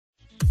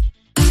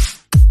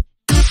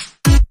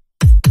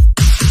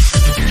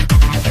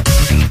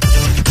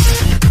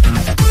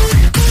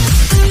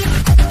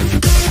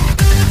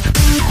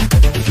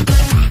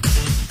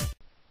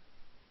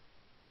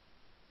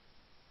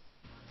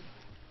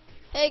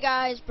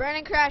guys,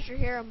 Brandon Crasher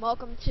here, and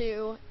welcome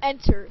to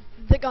Enter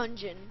the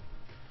Gungeon.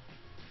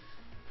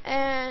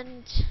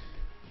 And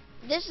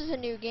this is a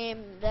new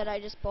game that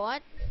I just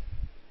bought.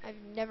 I've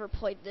never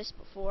played this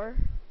before,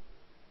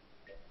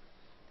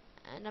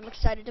 and I'm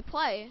excited to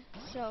play.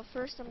 So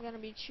first I'm going to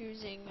be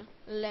choosing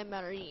Le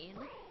Marine.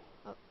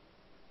 Oh,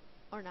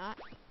 or not.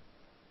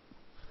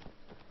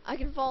 I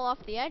can fall off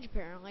the edge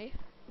apparently.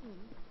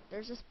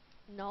 There's this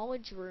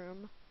knowledge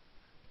room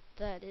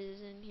that is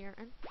in here,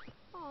 and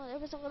oh, there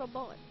was a little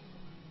bullet.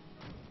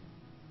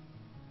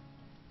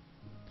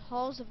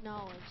 Halls of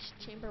Knowledge,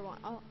 Chamber 1.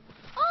 Oh,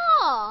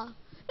 oh,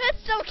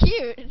 that's so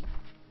cute.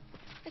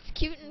 It's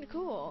cute and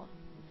cool.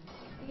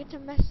 You get to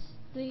mess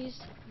these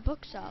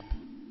books up.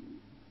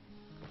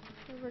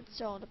 Favorite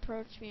soul,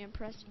 approach me and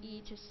press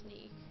E to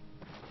sneak.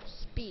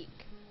 Speak.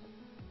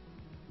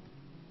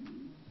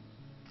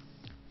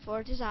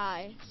 For it is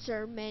I,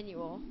 Sir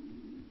Manuel.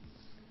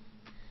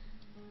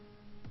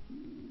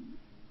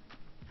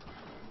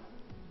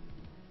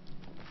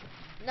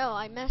 No,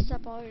 I messed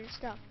up all your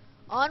stuff.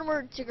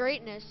 Onward to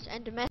greatness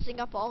and to messing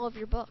up all of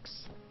your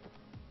books.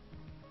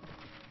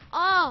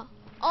 Ah!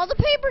 All the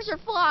papers are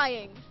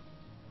flying!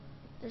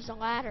 There's a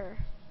ladder.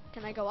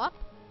 Can I go up?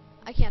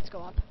 I can't go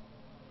up.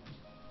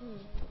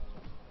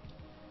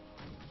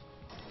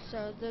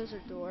 So those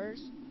are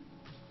doors.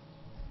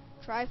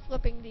 Try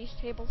flipping these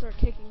tables or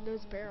kicking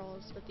those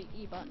barrels with the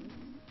E button.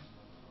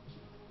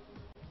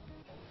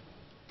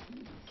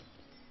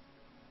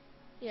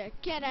 Yeah,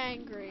 get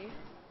angry.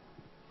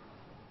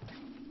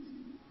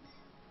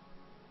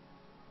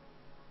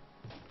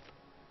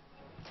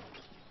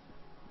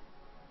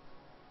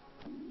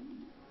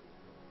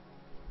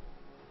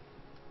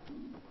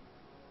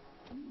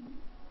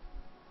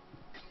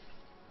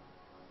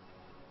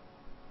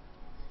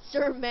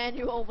 Sir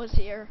Manuel was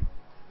here.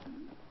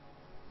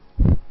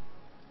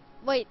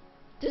 Wait,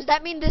 does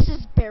that mean this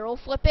is barrel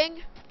flipping?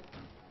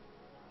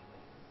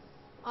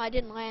 Oh, I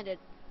didn't land it.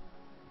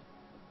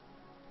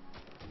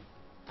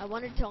 I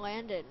wanted to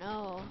land it,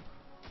 no.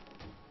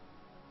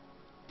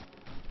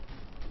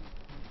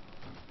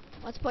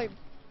 Let's play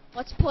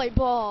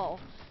ball.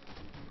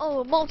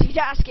 Oh,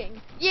 multitasking.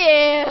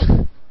 Yeah.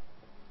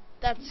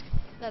 That's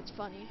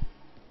funny.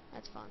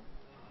 That's fun.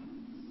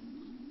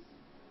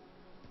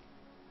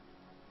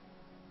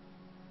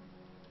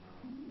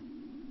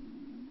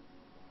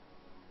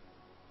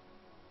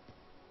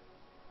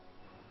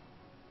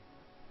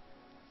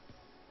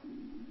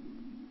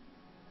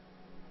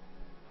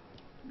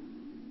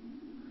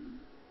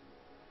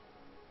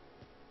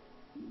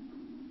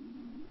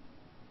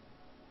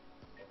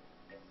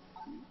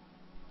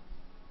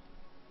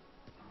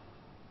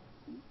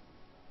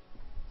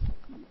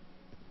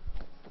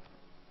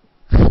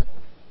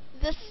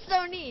 This is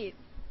so neat.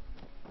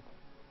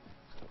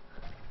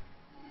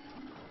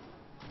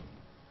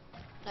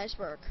 Nice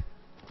work.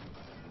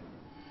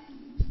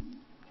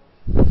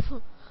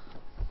 No,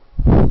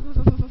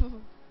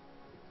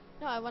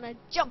 I want to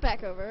jump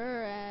back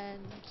over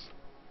and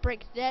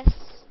break this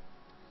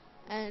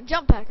and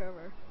jump back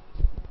over.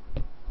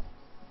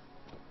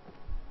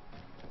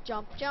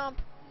 Jump, jump.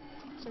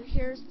 So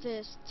here's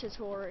this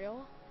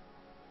tutorial.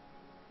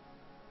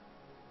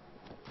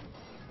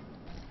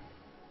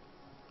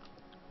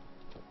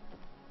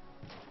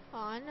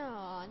 Oh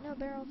no, no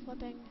barrel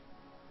flipping.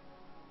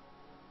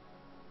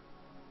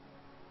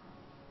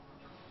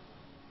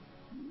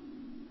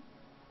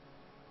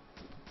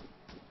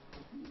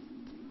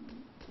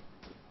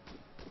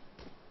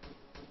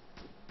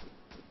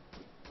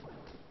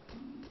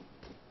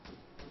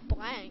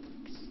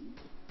 Blanks.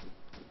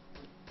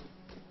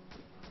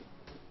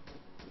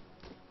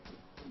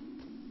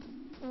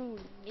 Ooh,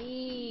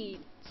 neat.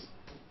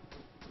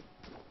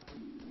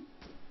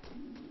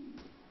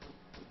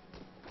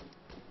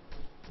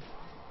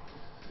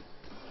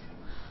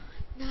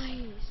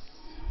 Nice.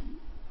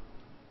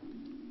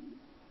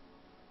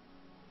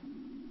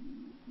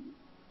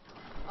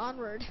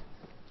 Onward.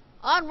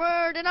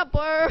 Onward and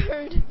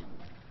upward!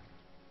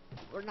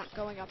 We're not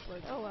going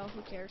upward. Oh well,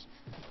 who cares?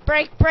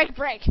 Break, break,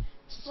 break!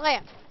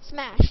 Slam!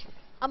 Smash!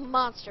 I'm a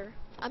monster.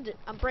 I'm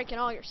breaking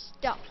all your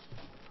stuff.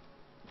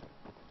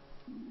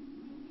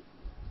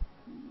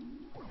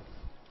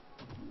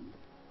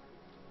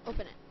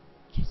 Open it.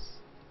 Yes.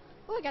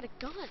 Oh, I got a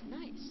gun.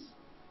 Nice.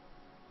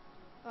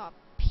 Oh,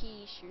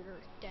 pea shooter.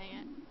 Dang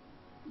it.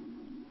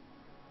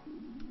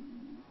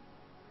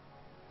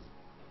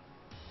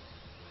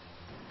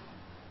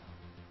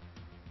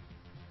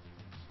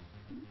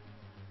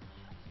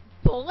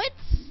 Bullets?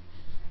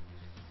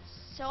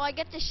 So I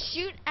get to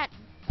shoot at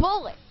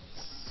bullets.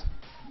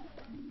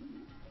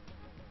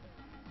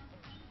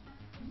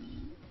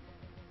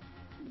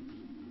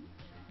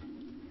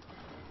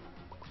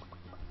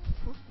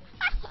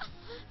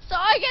 So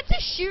I get to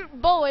shoot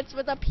bullets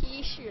with a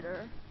pea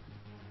shooter.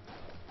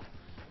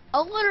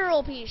 A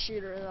literal pea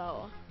shooter,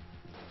 though.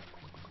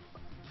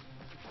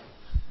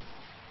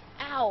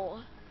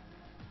 Ow.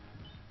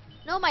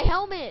 No, my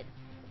helmet.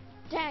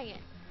 Dang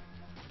it.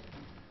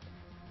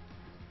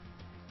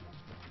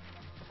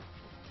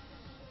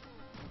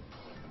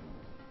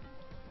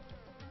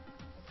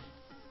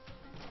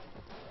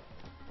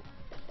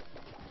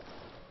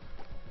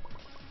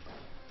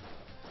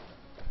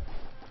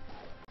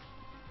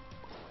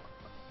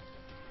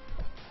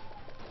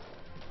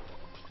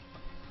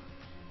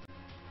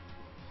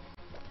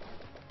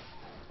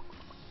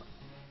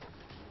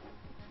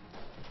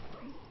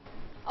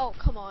 Oh,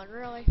 come on,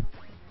 really?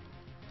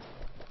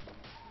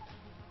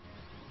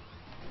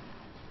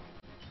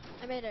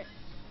 I made it.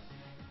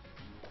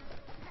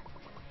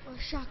 Oh,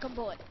 shotgun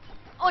bullet.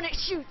 Oh, and it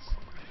shoots.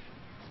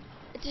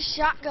 It's a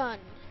shotgun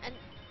and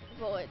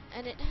bullet,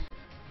 and it's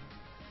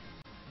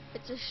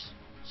a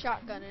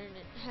shotgun, and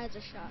it has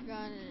a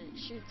shotgun, and it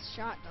shoots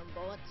shotgun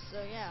bullets.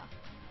 So yeah.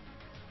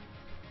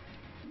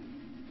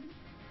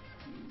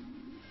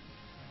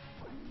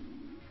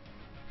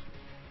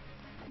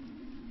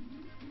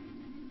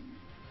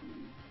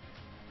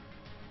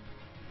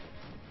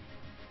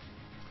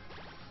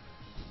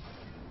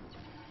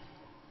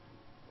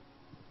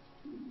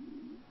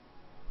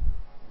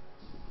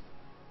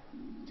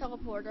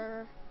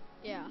 Teleporter.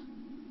 Yeah.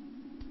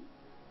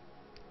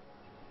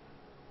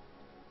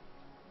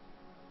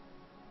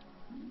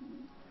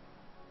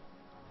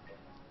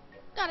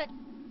 Got it.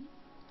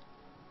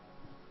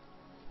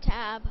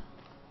 Tab.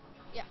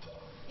 Yeah.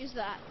 Use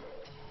that.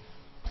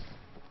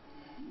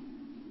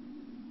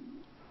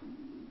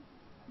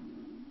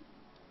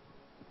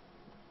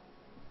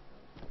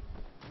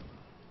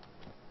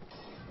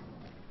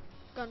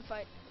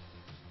 Gunfight.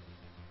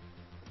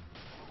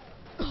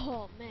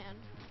 Oh man.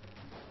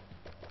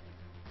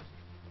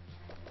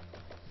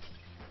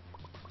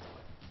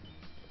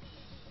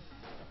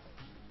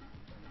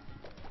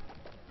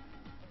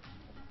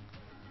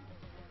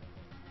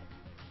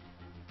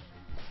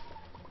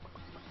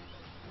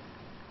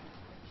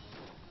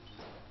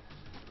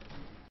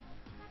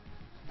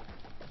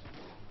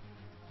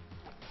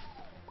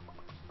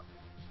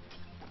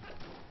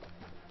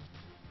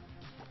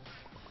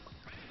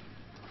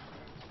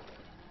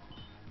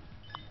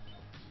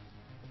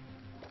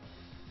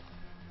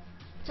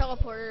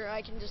 Teleporter,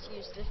 I can just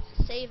use this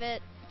to save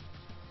it.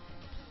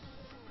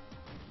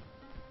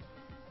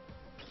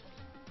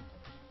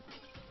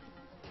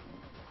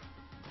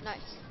 Nice.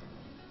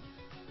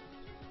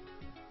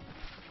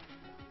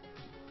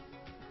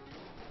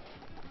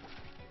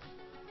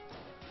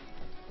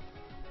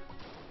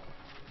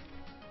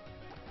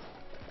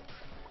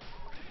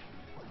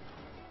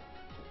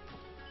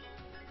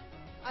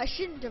 I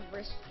shouldn't have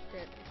risked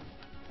it.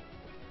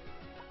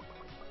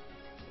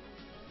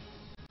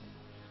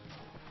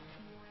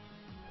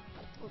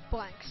 With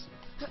blanks.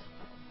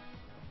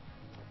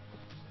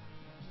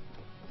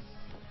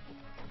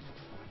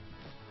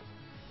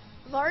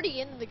 I'm already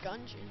in the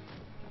Gungeon.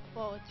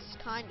 Well, it's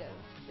kind of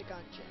the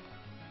Gungeon.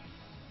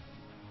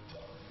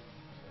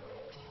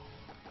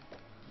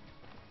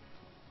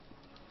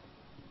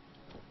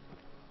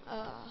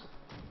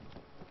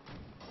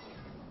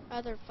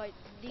 Rather fight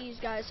these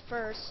guys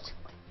first.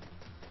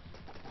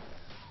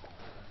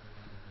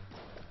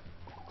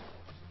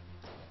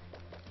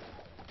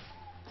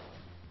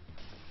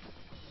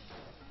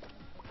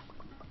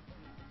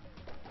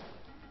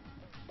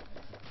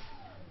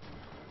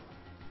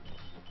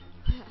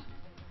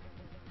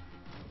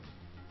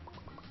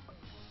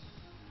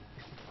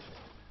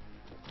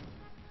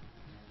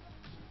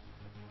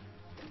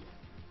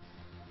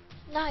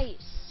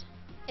 Nice.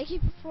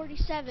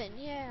 AK-47,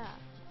 yeah.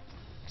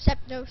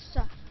 Except no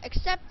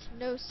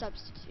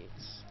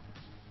substitutes.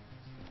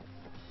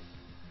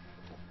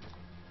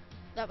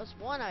 That was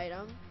one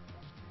item.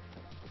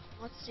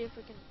 Let's see if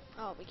we can.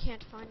 Oh, we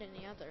can't find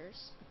any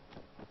others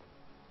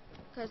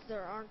because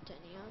there aren't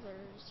any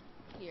others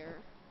here.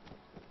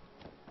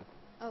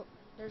 Oh,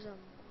 there's a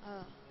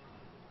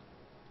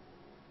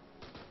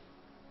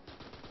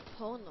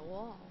hole in the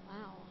wall.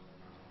 Wow.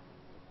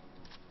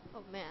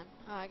 Oh man,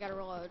 I gotta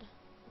reload.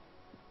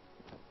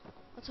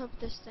 Let's hope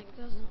this thing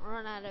doesn't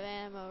run out of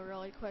ammo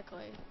really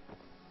quickly.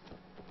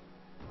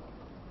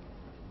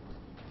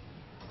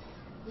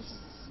 This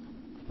is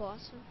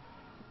Boston.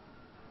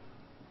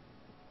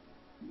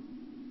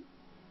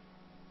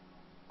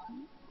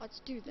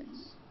 Let's do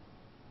this.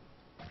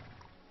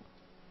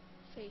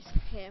 Face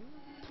him.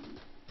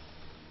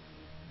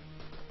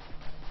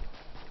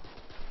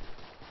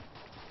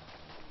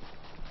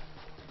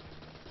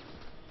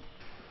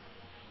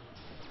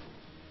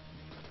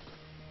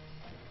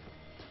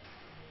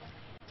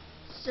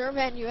 Sir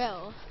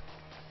Manuel.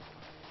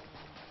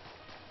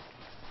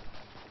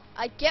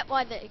 I get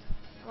why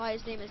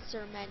his name is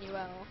Sir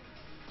Manuel,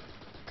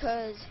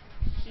 cause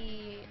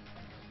he's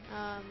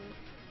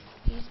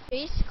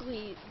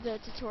basically the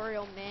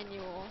tutorial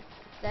manual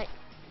that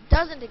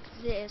doesn't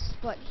exist,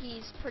 but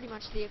he's pretty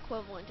much the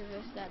equivalent of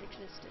if that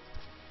existed.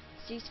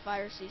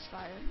 Ceasefire,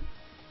 ceasefire.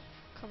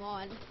 Come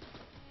on.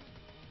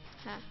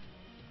 Huh.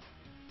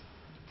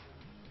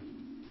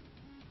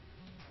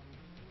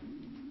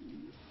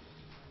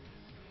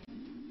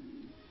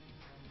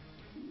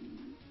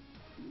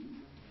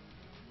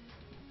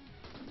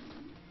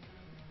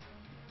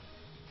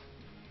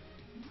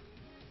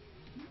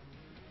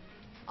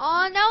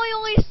 Oh, now he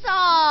only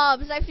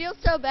sobs. I feel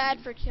so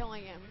bad for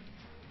killing him.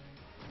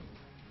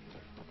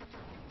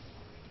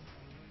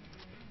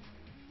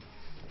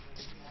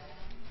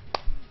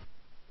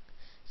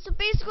 So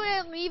basically,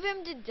 I leave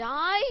him to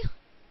die?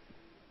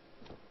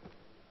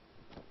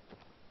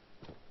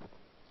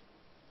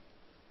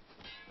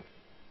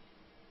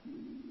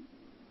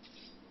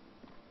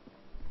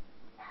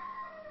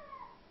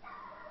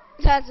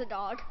 That's a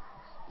dog.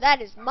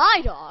 That is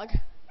my dog.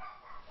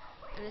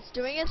 And it's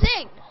doing a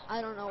thing.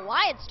 I don't know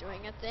why it's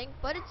doing a thing,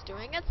 but it's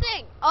doing a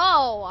thing.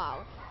 Oh,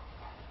 wow.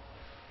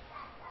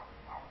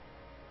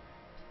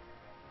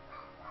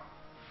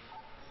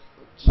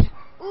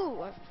 Yeah.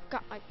 Ooh, I've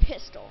got my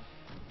pistol.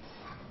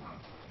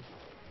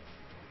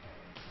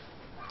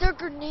 They're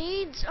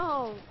grenades?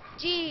 Oh,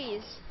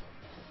 jeez.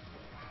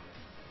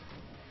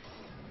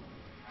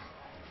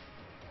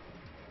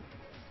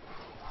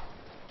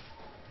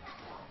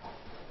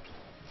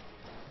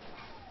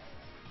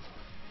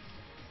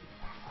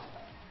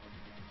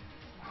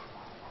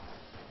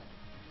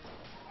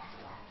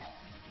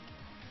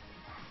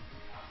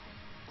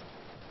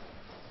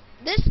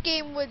 This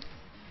game would,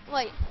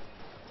 like...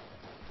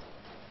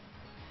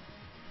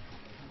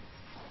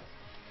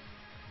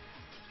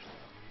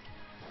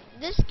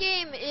 This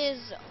game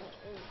is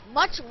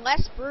much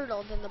less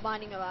brutal than The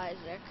Binding of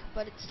Isaac,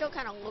 but it still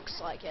kind of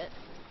looks like it.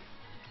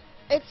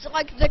 It's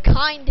like The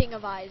Kinding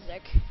of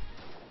Isaac.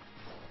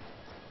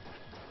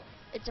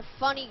 It's a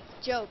funny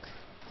joke.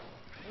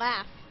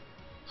 Laugh.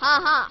 Ha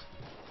ha.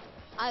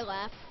 I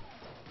laugh.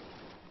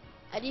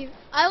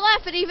 I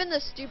laugh at even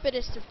the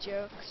stupidest of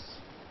jokes.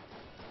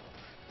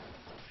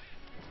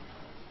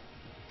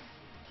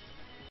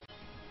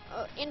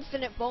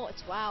 Infinite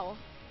bullets, wow.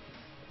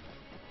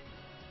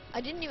 I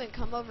didn't even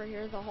come over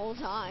here the whole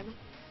time.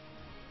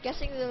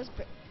 Guessing those...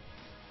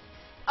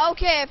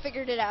 Okay, I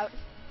figured it out.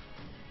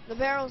 The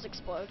barrels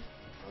explode.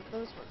 Oh,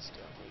 those ones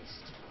do at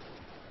least.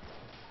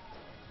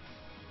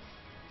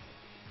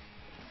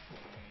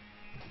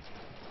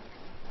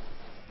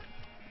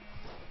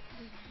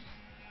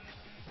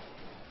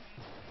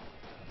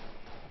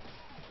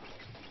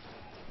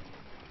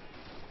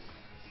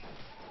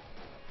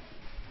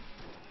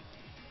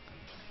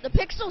 The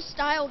pixel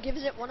style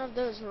gives it one of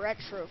those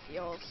retro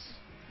feels.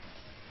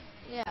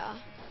 Yeah.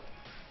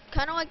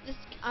 Kind of like this.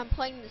 I'm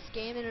playing this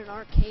game in an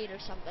arcade or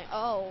something.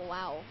 Oh,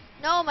 wow.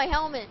 No, my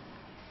helmet.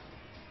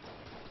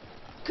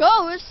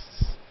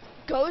 Ghosts?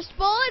 Ghost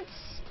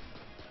bullets?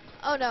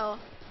 Oh, no.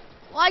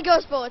 Why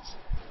ghost bullets?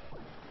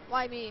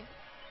 Why me?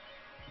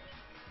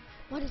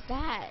 What is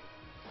that?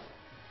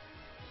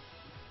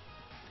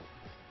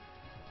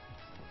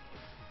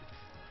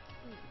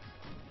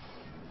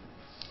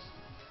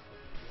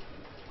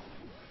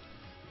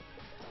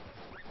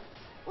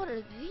 What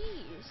are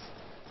these?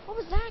 What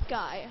was that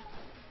guy?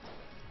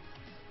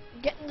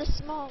 I'm getting the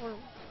smaller.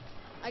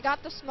 I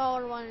got the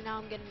smaller one and now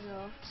I'm getting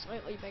the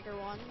slightly bigger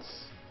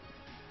ones.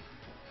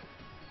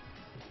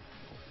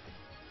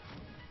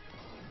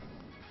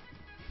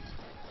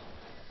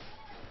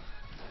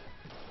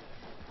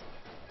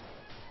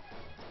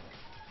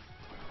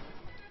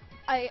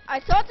 I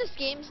thought this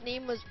game's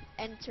name was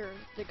Enter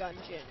the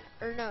Gungeon.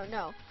 Or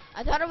no.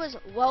 I thought it was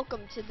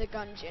Welcome to the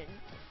Gungeon.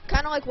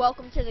 Kind of like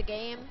Welcome to the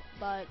Game,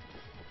 but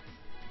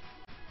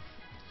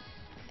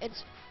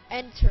it's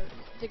Enter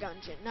the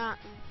Gungeon, not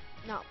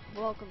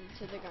Welcome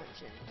to the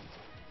Gungeon.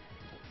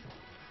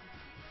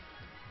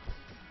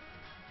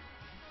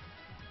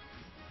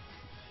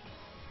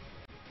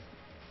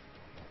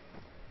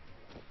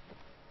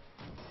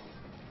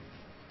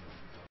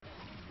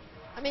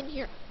 I'm in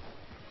here.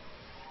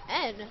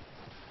 N.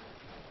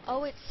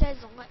 Oh, it says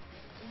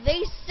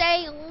they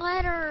say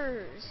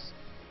letters.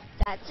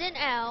 That's an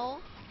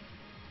L.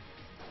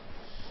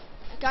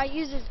 The guy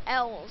uses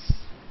L's.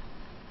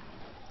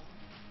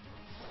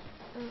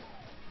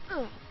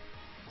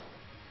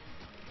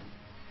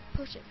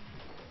 Push it.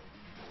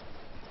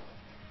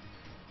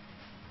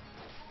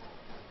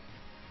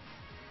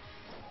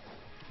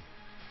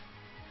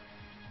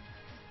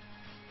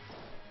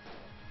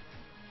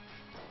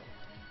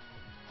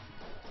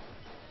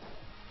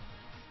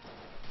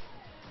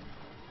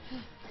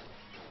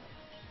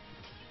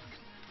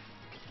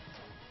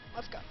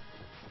 Let's go.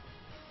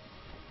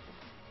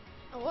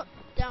 Oh, what?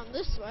 Down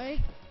this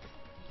way.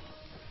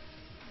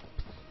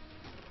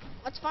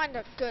 Let's find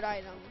a good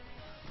item.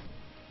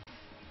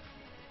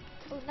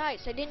 Oh,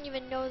 nice. I didn't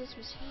even know this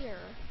was here.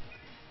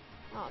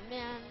 Oh,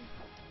 man.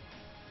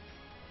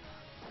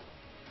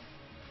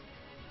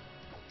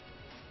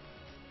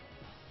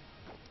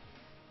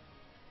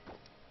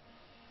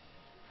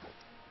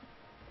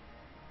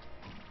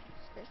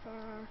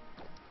 Spacebar.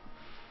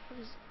 What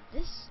does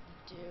this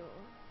do?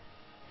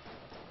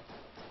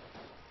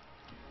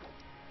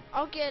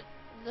 I'll get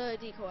the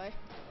decoy.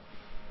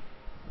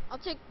 I'll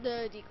take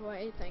the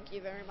decoy. Thank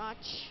you very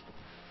much.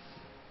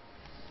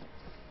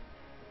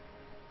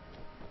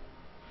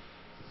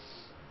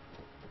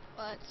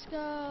 Let's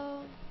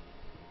go.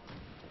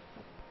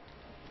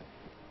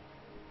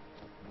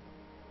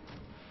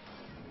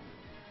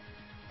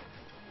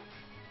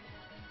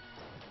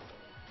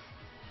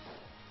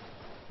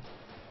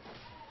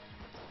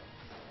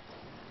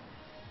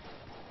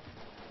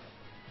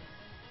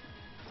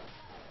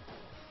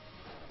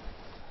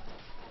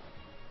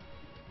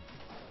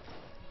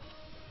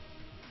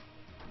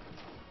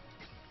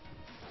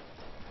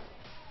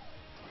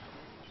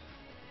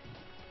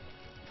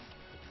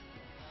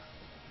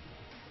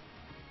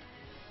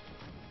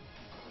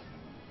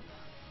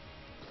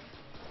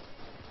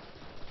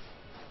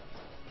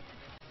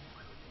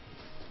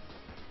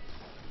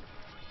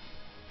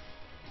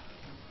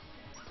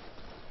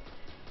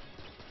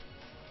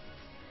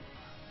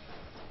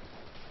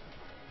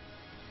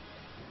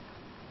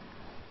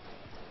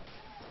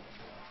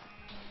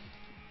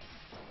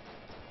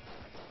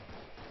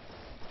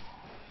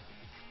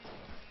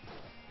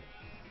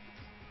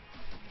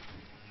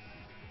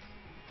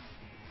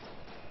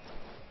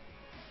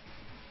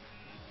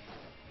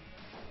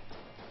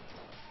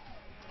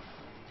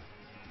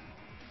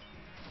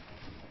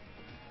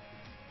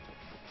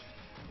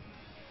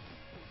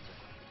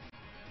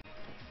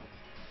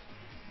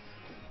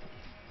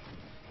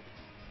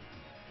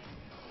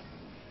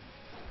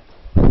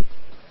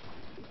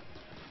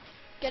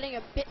 getting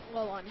a bit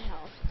low on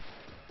health.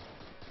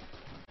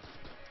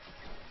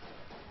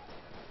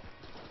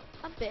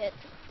 A bit.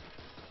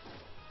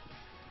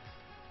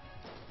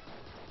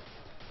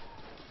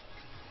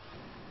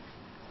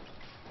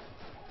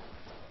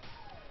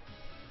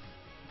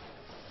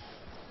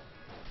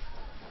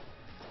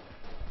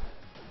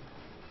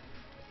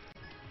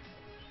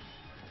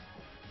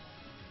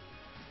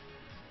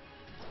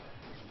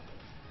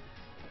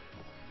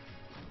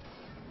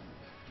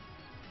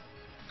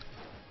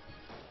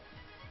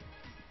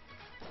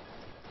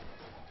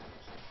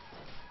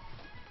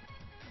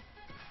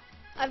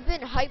 I've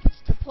been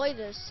hyped to play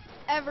this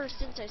ever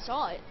since I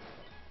saw it.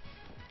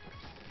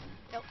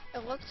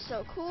 It looked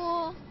so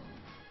cool.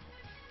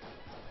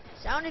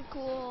 Sounded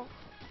cool.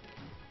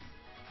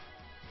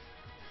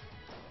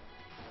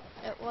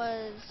 It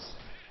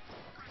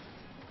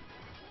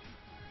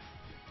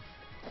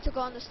took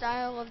on the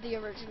style of the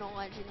original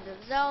Legend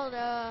of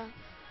Zelda,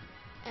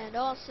 and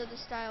also the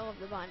style of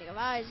the Binding of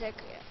Isaac,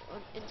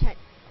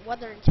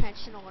 whether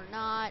intentional or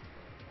not.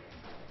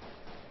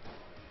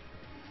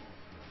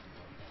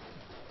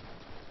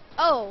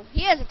 Oh,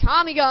 he has a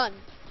Tommy gun.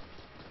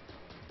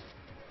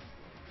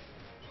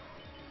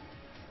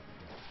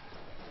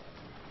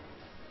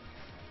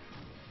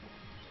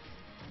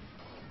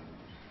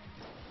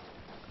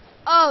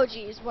 Oh,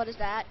 geez, what is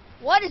that?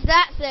 What is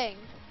that thing?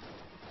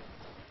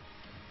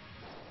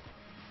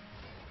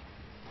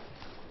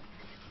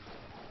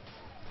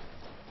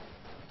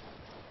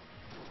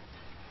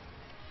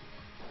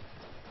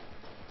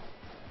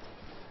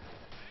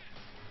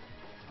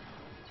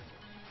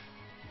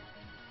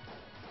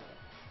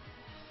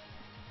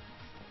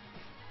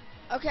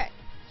 Okay,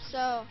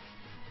 so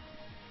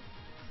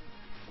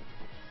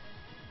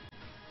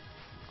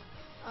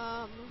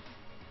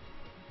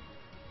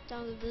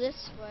down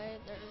this way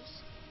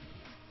there's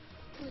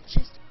a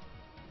chest.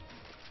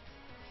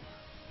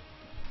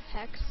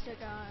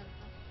 Hexagon.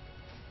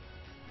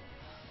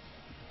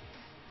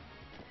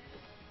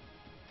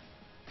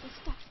 What's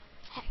the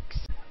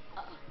hex?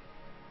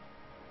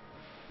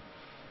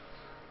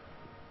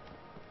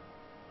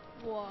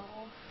 Whoa.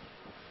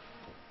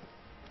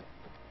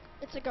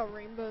 It's like a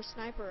rainbow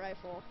sniper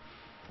rifle.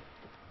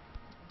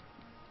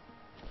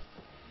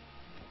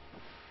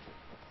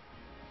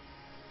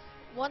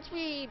 Once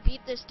we beat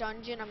this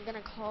dungeon, I'm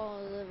gonna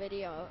call the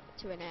video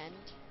to an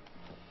end.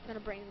 I'm gonna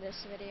bring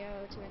this video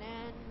to an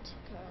end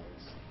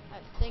because I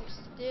have things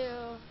to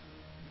do.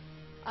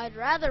 I'd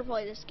rather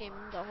play this game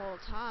the whole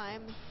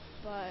time,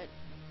 but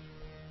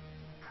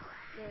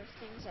there are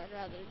things I'd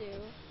rather do.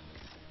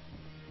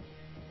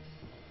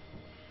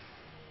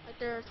 Like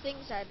there are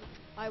things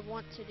I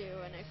want to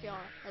do and I feel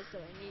as though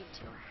I need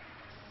to.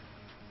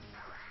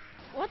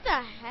 What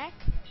the heck?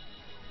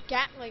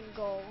 Gatling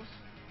goal.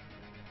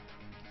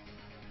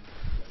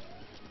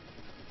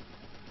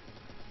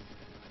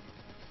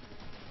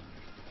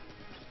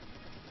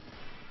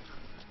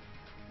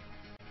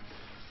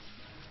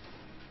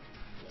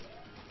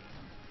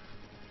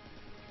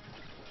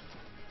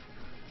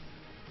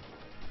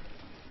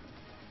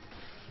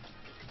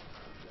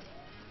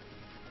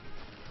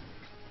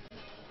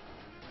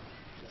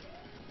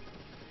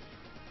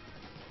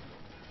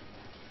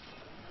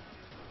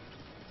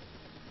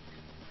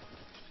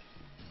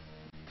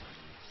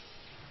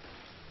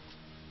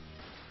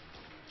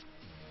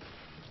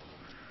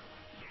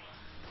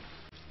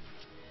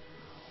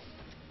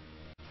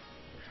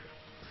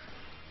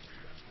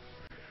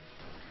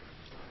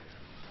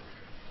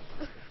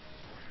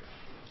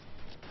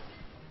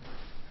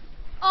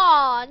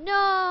 Aw,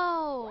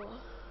 no!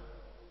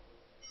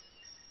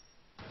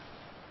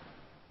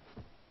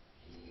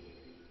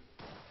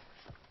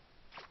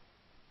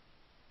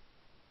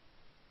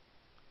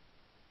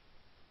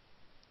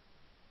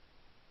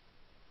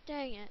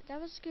 Dang it,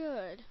 that was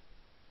good.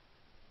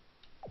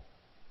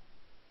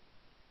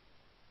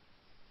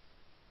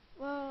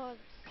 Well,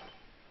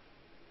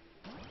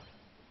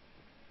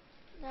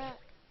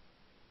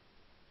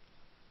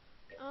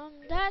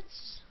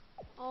 that's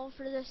all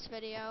for this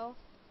video.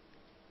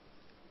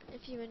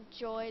 If you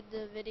enjoyed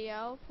the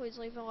video, please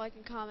leave a like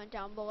and comment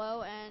down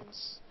below, and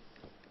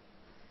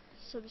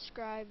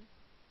subscribe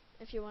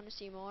if you want to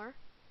see more.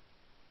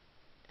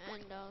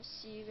 And I'll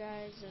see you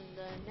guys in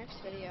the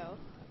next video.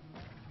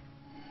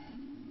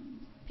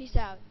 Peace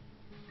out.